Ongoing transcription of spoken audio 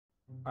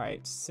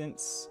Alright,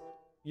 since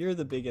you're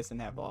the biggest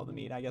and have all the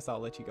meat, I guess I'll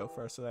let you go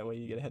first so that way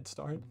you get a head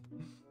start.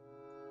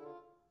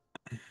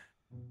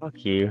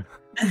 Fuck you.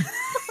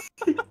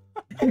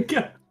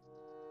 Go.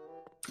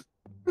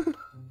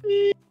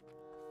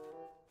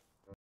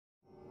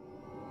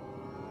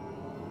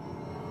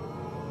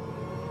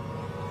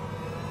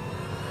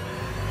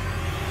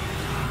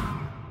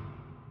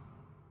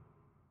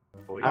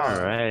 Dude,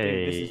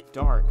 this is Alright.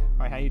 dark.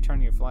 Alright, how you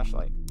turn your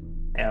flashlight?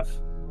 F.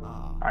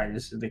 Ah, Alright,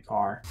 this is the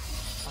car.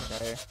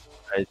 okay.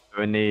 Alright, so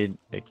we need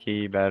a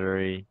key,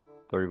 battery,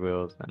 3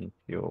 wheels, and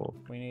fuel.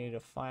 We need a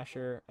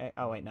flasher.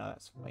 Oh wait, no,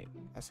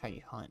 that's how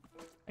you hunt.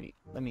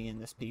 Let me in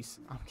this piece.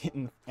 I'm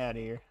getting out of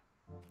here.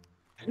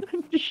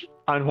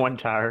 On 1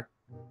 tire.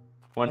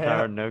 One Yeah.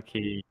 tire, no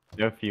key,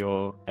 no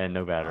fuel, and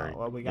no battery.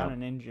 Well, we got No.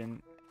 an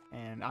engine,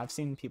 and I've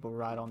seen people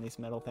ride on these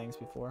metal things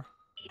before.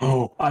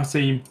 Oh, I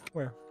see him.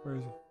 Where? Where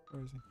is he?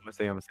 Where is he? I'm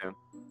seeing him.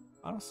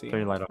 I don't see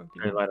Turn him. your light What off. the fuck do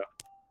Turn you your light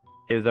off.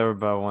 He was over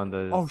by one of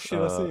those. Oh shit,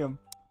 I see him.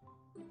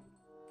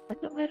 Turn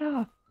the light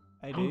off.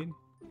 Hey, dude.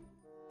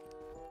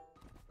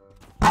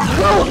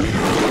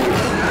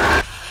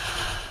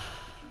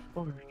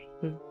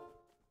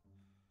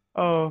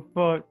 Oh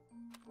fuck.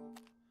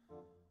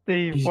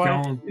 Steve, He's why?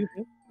 gone. You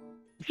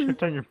should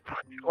turn your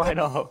fucking light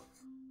off.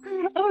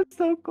 I was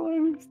so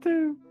close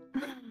too.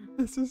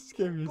 This is the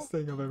scariest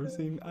thing I've ever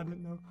seen. I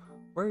don't know.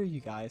 Where are you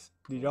guys?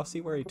 Did y'all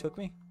see where he took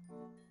me?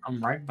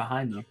 I'm right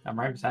behind you. I'm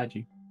right beside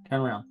you.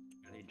 Turn around.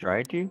 He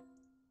dragged you?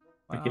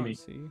 Well, Look I at don't me.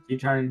 see you. You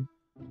turn.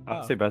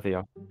 I'll Oh. see both of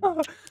y'all.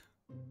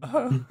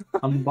 I'm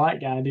the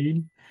black guy,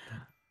 dude.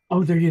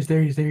 Oh, there he is.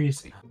 There he is. There he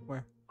is.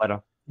 Where? Light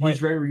off.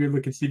 He's right where you're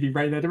looking, Stevie.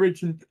 Right in that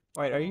direction.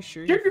 Wait, are you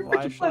sure Turn your your freaking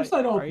flashlight?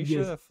 flashlight off. Are you sure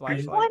Yes. the There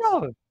you flashlight? go. Light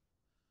off.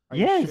 Are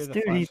you Yes, sure the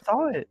dude, he flash-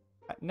 saw it.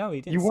 No,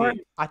 he didn't You see weren't-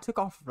 it. I took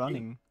off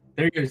running.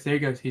 There he goes. There he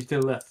goes. He's to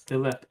the left. To the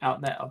left.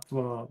 Out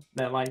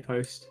that light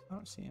post. I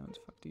don't see him. What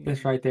the fuck do you?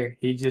 That's right there.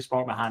 He just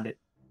walked behind it.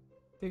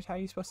 Dude, how are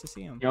you supposed to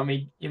see him? You want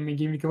me? You want me to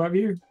give me come up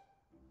here?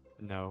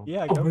 No.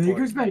 Yeah, Oh, go there he for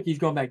goes it. back. He's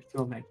going back. He's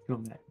going back. He's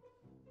going back.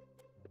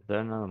 Is there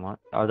another mon-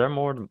 Are there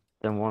more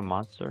than one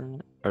monster in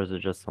it? Or is it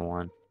just the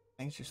one?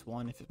 I think it's just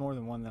one. If it's more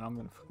than one, then I'm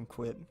gonna fucking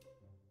quit.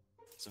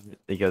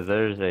 Because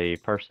there's a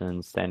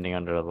person standing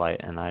under the light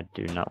and I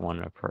do not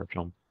want to approach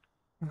him.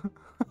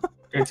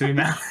 Go to him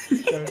now.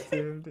 Go to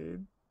him,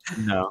 dude.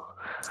 No.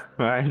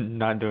 I'm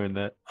not doing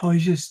that. Oh,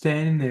 he's just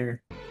standing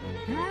there.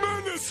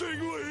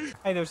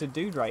 Hey, there's a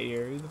dude right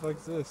here. Who the fuck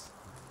is this?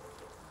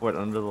 What,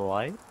 under the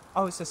light?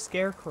 Oh, it's a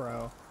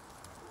scarecrow.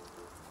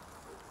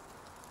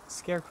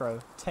 Scarecrow.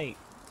 Take.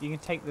 You can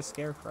take the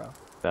scarecrow.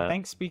 I That.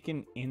 think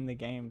speaking in the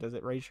game, does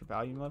it raise your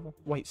volume level?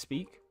 Wait,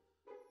 speak?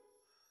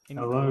 In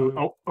the Hello. game?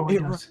 Oh, It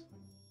it ru- does.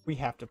 We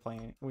have to play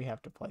it. We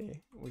have to play it.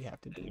 We have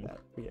to do that.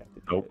 We have to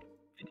do Nope.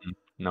 it.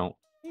 No.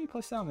 Hey,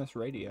 play sound this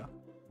radio.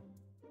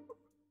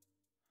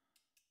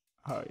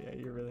 Oh yeah,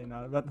 you're really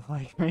not about to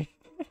like me.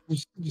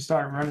 Just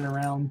start running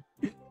around.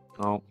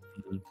 No.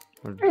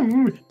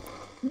 Can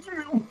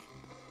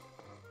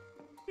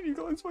you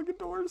close fucking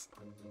doors?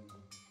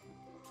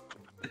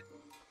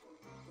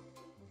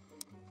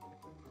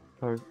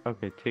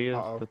 Okay, T is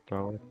Uh-oh. to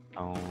throw it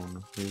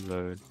on.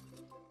 Reload.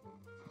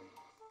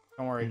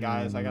 Don't worry,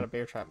 guys. I got a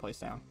bear trap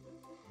placed down.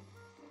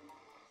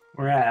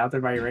 Where at? Out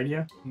there by your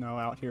radio? No,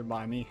 out here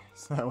by me,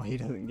 so that way he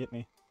doesn't get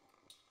me.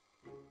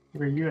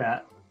 Where you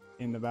at?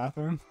 In the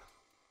bathroom.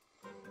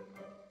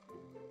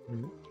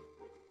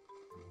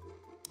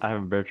 I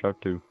have a bear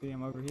trap too. See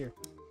him over here.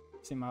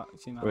 See my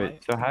Wait,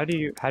 light? so how do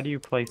you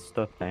place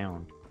stuff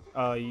down?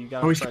 You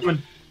gotta Oh, he's press-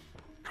 coming.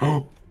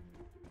 Oh.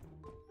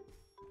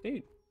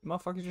 Dude,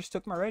 motherfucker just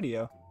took my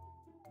radio.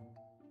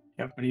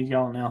 Yep, but he's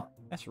gone now.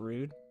 That's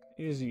rude.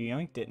 He just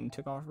yoinked it and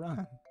took off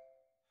running.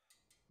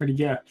 Where'd he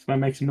go? Somebody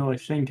make some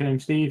noise. Sing to him,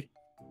 Steve.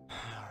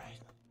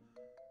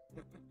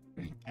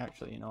 Alright.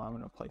 Actually, you know, I'm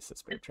gonna place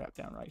this bear trap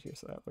down right here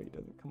so that way he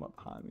doesn't come up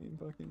behind me and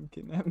fucking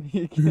kidnap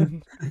me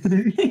again.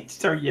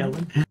 Start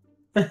yelling.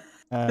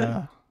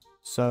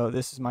 So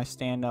this is my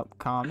stand-up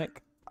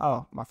comic.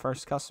 Oh, my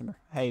first customer.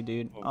 Hey,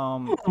 dude.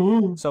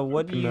 Oh. So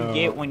what do you No.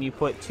 get when you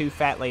put two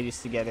fat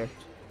ladies together?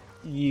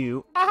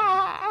 You.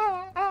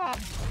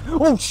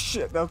 Oh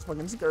shit, that's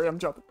fucking scary. I'm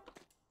jumping.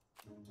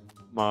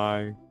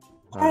 My.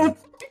 Oh.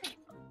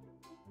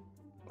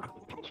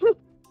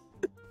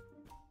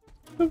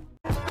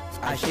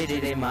 I shit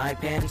it in my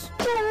pants.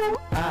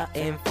 I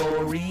am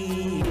for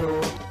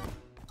real.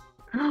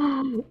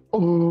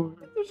 Oh,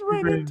 Just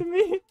ran into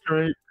me.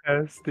 straight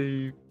past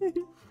Steve.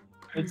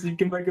 Let's see,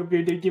 come back up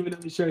here, dude. Give it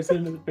up the show. Send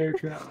him to the bear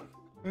trap.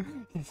 You're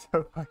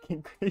so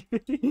fucking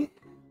creepy.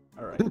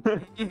 Alright.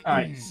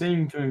 Alright,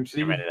 sing to him,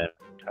 Steve.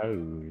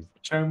 Toes.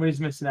 Show him what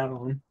he's missing out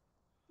on.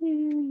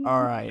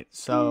 Alright,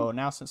 so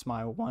now since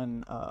my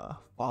one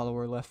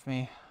follower left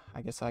me,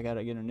 I guess I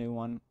gotta get a new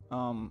one.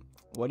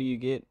 What do you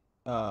get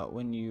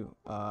when you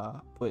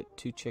put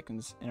two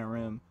chickens in a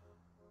room?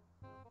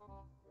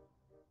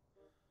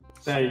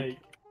 Say,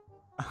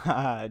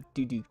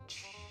 Doo-doo.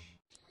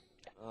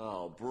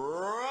 Oh,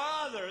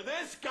 brother,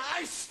 this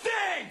guy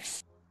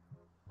stinks!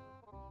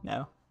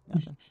 No,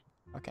 nothing.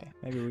 Okay,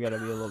 maybe we gotta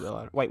be a little bit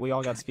louder. Wait, we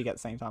all gotta speak at the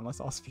same time. Let's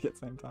all speak at the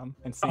same time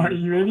and sing. Are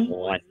you ready?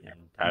 One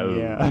and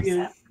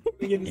Yeah.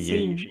 We get to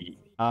sing.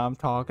 I'm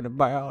talking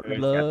about Good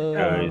love.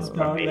 guys,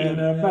 Talking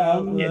love,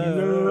 about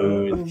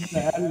love,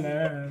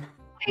 love.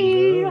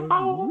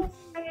 love.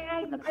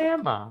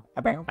 Alabama.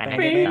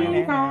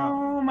 Being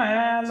home,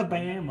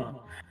 Alabama.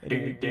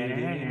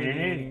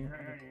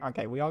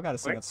 Okay, we all gotta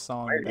sing a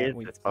song where that is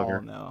we this all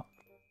bugger? know.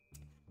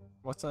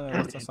 What's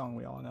a song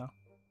we all know?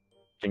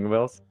 Jingle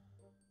bells.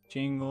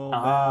 Jingle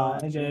Ah,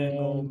 bells,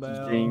 jingle bells,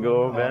 bells,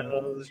 Jingle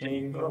bells,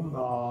 jingle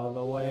all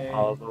the way.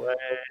 all the way.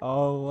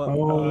 Oh, what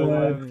Oh,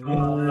 what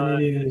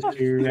fun it is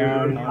to ride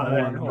on on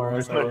one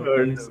horse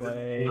open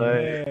sleigh.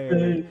 sleigh.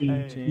 Hey,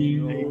 Hey,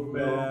 jingle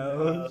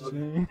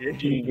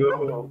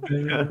jingle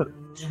bells,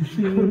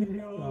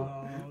 Jingle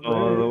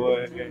all the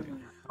way.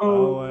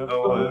 oh, what Oh,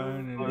 what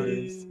fun fun it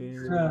is to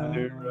to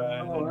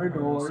ride on ride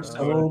one horse horse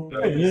open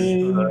open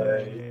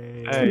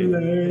sleigh. Hey.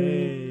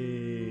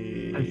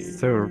 Hey. That's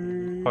so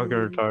fucking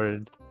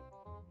retarded.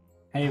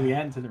 Hey, we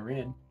got into the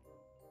red.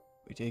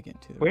 We did get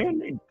into the We red.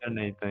 haven't even done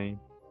anything.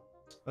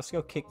 Let's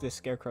go kick this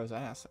scarecrow's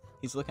ass.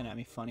 He's looking at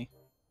me funny.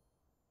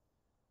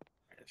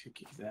 Let's go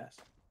kick his ass.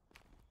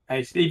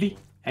 Hey, Stevie.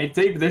 Hey,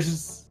 Stevie, this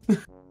is.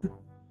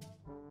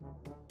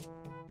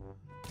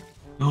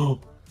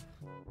 Oh,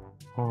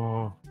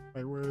 Oh.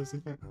 Wait, where is he?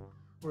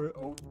 Where?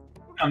 Oh.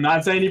 I'm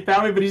not saying he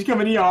found me, but he's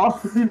coming to y'all.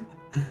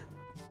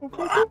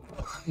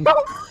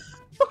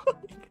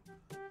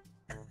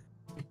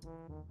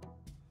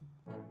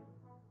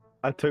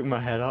 I took my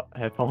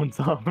headphones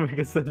off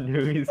because I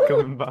knew he was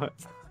coming by.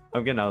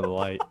 I'm getting out of the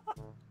light.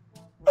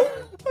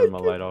 Turn my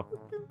light off.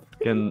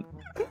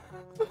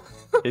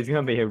 He's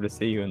gonna be able to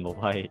see you in the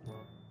light.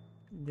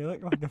 You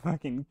look like a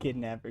fucking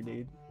kidnapper,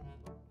 dude.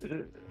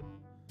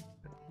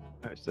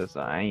 It's just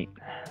I ain't.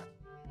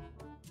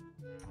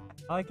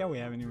 I like how we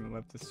haven't even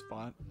left the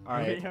spot.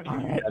 Alright, haven't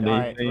alright, even done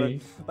alright.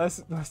 anything.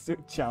 Let's do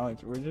a challenge.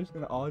 We're just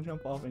gonna all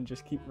jump off and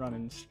just keep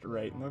running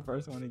straight. And the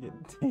first one to get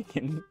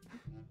taken,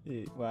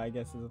 well, I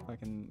guess is a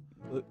fucking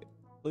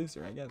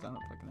loser. I guess I don't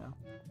fucking know.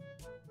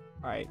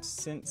 Alright,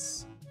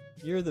 since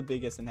you're the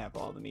biggest and have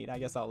all the meat, I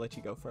guess I'll let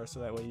you go first, so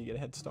that way you get a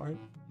head start.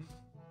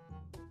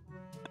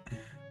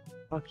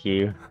 Fuck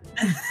you.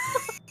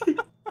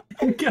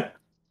 Okay.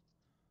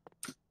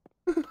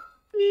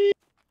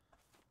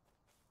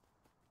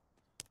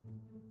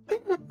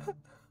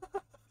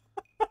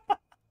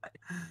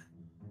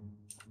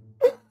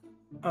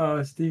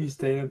 Oh, Stevie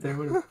stayed up there.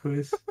 What a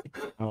puss.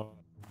 Oh.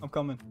 I'm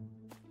coming.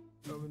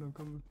 I'm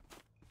coming.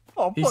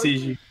 Oh, He fuck.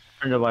 sees you.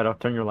 Turn your light off.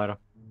 Turn your light off.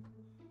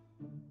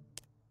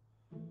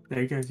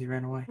 There he goes. He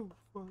ran away. Oh,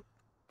 fuck.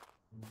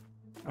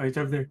 Oh, he's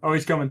over there. Oh,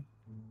 he's coming.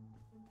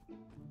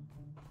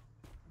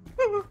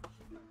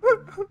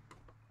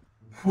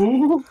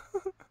 Ooh.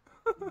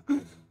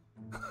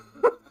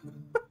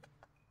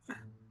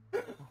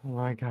 Oh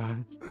my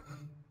god.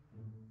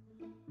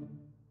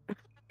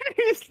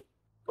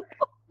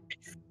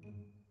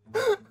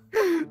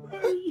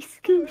 You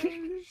scared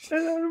the shit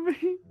out of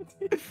me.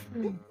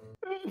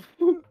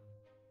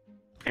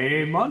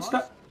 Hey,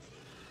 monster.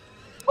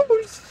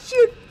 Oh,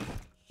 shit.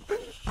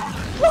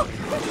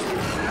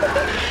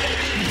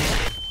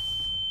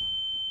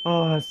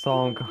 Oh, that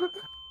song.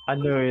 I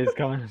knew he was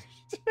coming.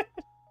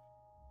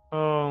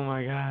 Oh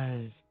my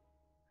gosh.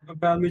 I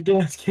found the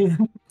gas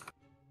can.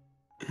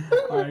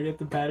 Alright, get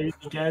the battery in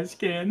the gas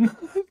can.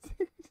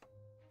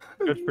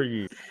 Good for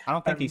you. I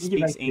don't think he You get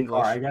back speaks to the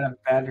car. I English. got a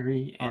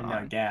battery and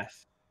Alright.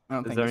 gas. I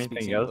don't Is think there he speaks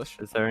anything else? English.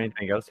 Is there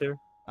anything else here?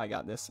 I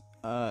got this.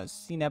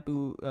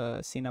 Sinabu,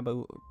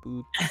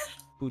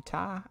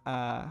 buta,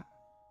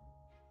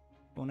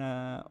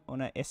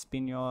 una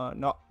español.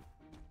 No.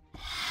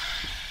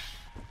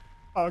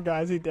 Oh,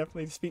 guys, he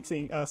definitely speaks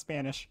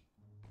Spanish.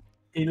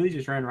 He literally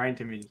just ran right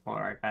into me and just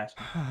walked right past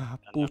me.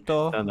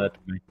 Puto. Send that to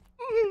me.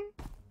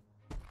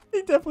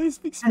 He definitely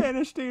speaks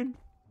Spanish, dude.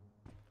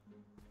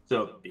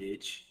 So,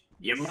 bitch.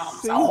 Your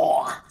mom's See?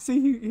 all.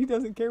 See, he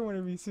doesn't care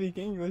whenever you speak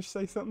English.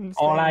 Say something in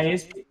All I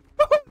Spanish. is.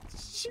 What?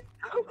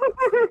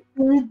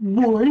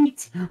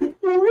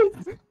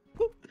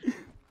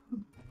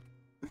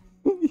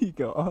 You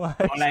go. Hola,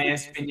 Hola,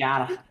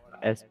 Española.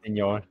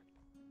 Espanol.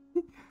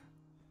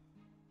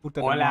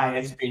 puta de Hola, madre.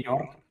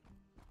 Español.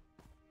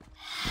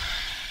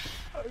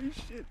 Oh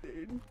shit,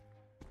 dude.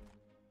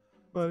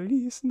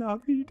 Feliz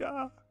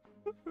Navidad.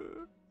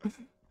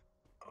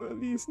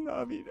 Feliz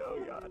Navidad, oh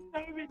god.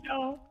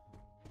 Navidad.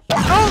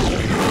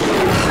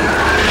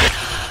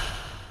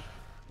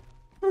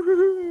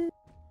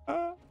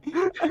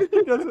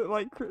 He doesn't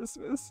like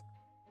Christmas.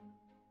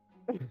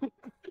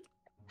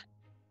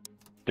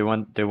 Do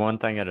one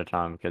thing at a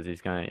time because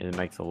it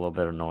makes a little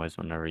bit of noise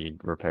whenever you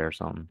repair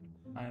something.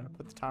 I'm gonna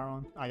put the tire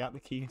on. I got the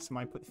key.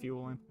 Somebody put the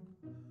fuel in.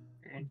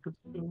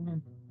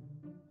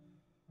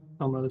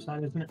 On the other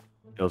side, isn't it?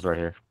 Feels right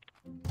here.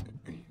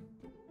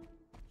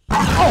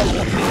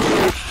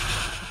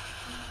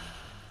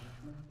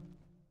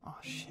 Oh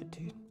shit,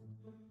 dude.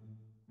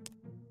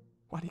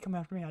 Why'd he come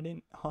after me? I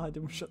didn't. All I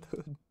did was shut the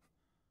hood.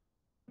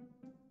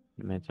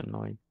 It makes a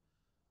noise.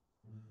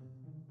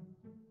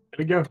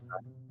 we go.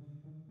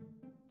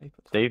 They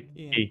put the Steve.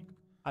 in. E.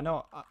 I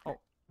know. Oh,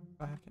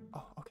 I have to.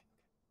 Oh, okay.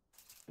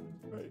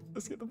 Alright,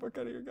 let's get the fuck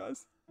out of here,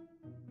 guys.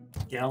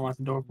 Yeah, I'll lock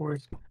the door for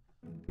us.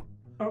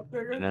 Oh,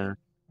 there you go. No.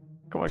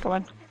 Come on, come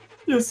on.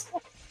 Yes.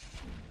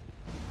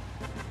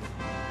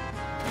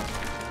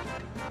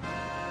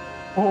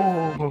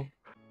 Oh.